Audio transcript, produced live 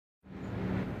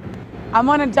I'm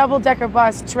on a double-decker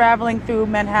bus traveling through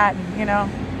Manhattan, you know.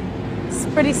 It's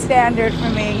pretty standard for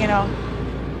me, you know.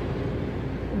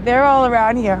 They're all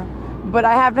around here. But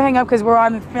I have to hang up because we're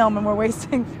on film and we're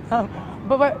wasting film.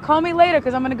 But call me later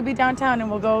because I'm going to be downtown and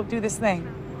we'll go do this thing.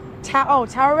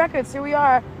 Tower Records, here we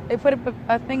are. They put up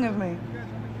a thing of me.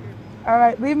 All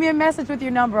right, leave me a message with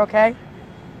your number, okay?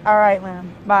 All right,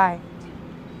 Lamb. Bye.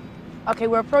 Okay,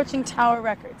 we're approaching Tower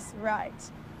Records. Right.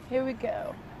 Here we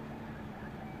go.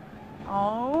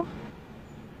 Oh.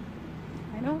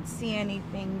 I don't see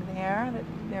anything there that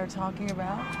they're talking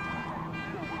about.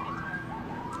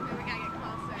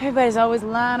 Everybody's always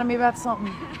lying to me about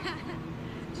something.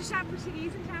 Did you shop for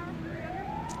CDs in Tower?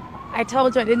 I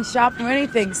told you I didn't shop for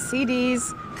anything.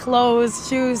 CDs, clothes,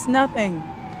 shoes, nothing.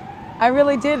 I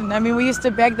really didn't. I mean, we used to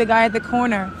beg the guy at the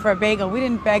corner for a bagel. We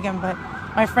didn't beg him, but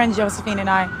my friend Josephine and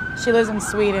I, she lives in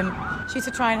Sweden. She used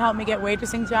to try and help me get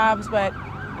waitressing jobs, but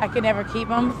I could never keep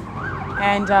them.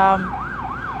 And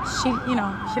she, you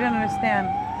know, she didn't understand.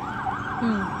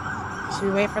 Should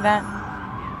we wait for that?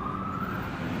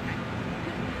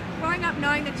 Growing up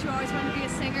knowing that you always wanted to be a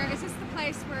singer, is this the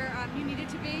place where you needed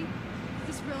to be? Did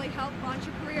this really help launch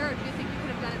your career, or do you think you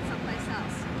could have done it someplace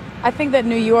else? I think that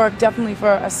New York, definitely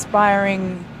for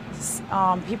aspiring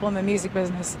people in the music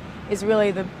business, is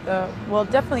really well,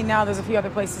 definitely now there's a few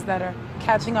other places that are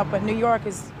catching up, but New York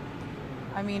is,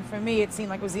 I mean, for me, it seemed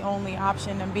like it was the only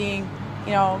option. And being,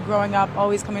 you know, growing up,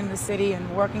 always coming to the city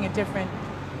and working at different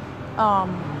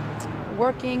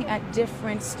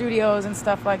studios and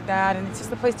stuff like that, and it's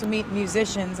just a place to meet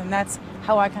musicians, and that's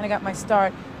how I kind of got my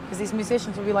start, because these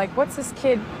musicians would be like, what's this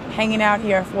kid hanging out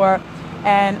here for?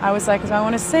 And I was like, because I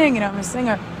want to sing, you know, I'm a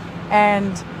singer.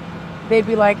 And they'd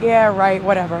be like, yeah, right,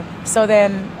 whatever. So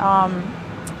then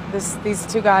these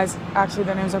two guys, actually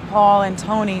their names are Paul and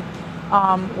Tony,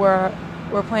 were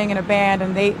playing in a band,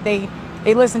 and they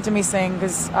listened to me sing,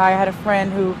 because I had a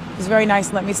friend who was very nice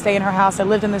and let me stay in her house. I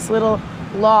lived in this little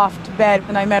loft bed,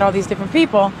 and I met all these different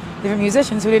people, different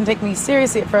musicians who didn't take me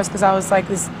seriously at first because I was like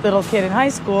this little kid in high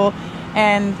school.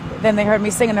 And then they heard me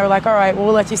sing and they were like, all right, well,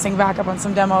 we'll let you sing backup on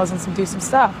some demos and do some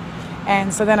stuff.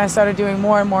 And so then I started doing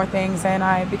more and more things, and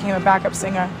I became a backup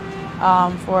singer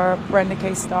for Brenda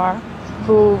K. Starr,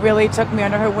 who really took me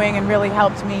under her wing and really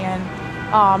helped me.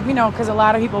 And, you know, because a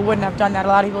lot of people wouldn't have done that. A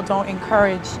lot of people don't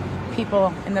encourage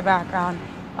people in the background.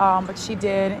 But she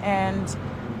did. And,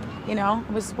 you know,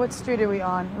 it was, what street are we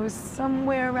on? It was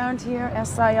somewhere around here,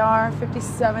 SIR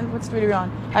 57. What street are we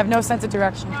on? I have no sense of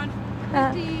direction. We're on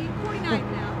 49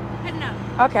 now, heading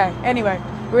up. Okay, anyway,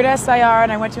 we were at SIR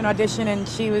and I went to an audition, and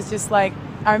she was just like,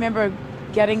 I remember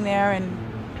getting there and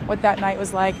what that night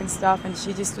was like and stuff, and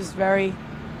she just was very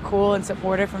cool and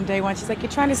supportive from day one. She's like,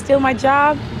 you're trying to steal my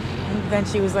job? And then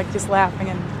she was like just laughing,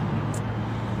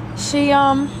 and she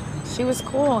was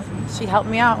cool. She helped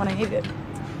me out when I needed it.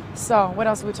 So, what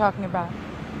else are we talking about?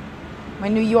 My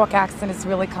New York accent is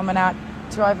really coming out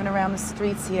driving around the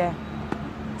streets here.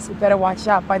 So you better watch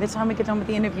out. By the time we get done with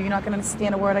the interview, you're not going to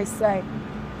understand a word I say.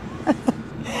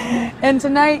 And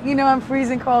tonight, you know, I'm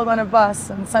freezing cold on a bus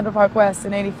on Central Park West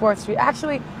and 84th Street.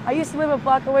 Actually, I used to live a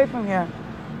block away from here,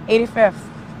 85th.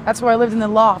 That's where I lived in the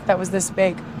loft that was this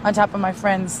big on top of my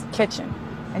friend's kitchen.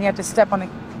 And you have to step on a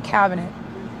cabinet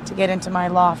to get into my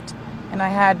loft. And I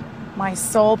had my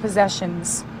sole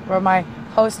possessions were my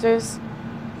posters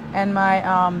and my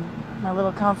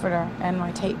little comforter and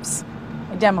my tapes,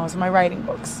 my demos, my writing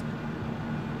books.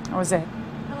 That was it.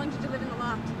 How long did you live in the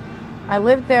loft? I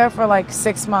lived there for like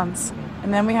 6 months,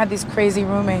 and then we had these crazy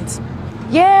roommates.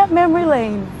 Yeah, memory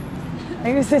lane.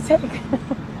 I used to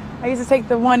take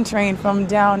the 1 train from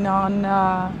down on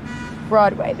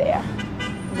Broadway there,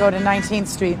 go to 19th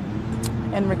Street,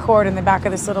 and record in the back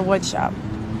of this little wood shop.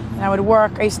 And I would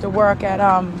work. I used to work at,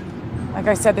 like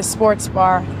I said, the sports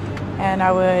bar, and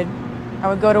I would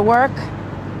go to work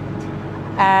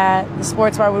at the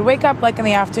sports bar. I would wake up like in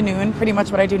the afternoon, pretty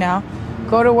much what I do now,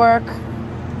 go to work,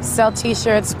 sell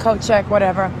t-shirts, coat check,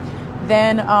 whatever.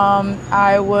 Then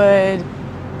I would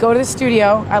go to the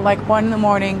studio at like 1 in the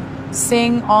morning,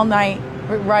 sing all night,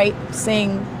 write,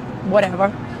 sing,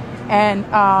 whatever, and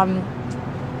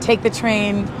take the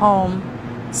train home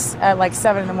at like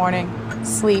 7 in the morning,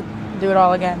 sleep, do it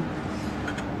all again.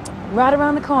 Right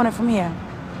around the corner from here.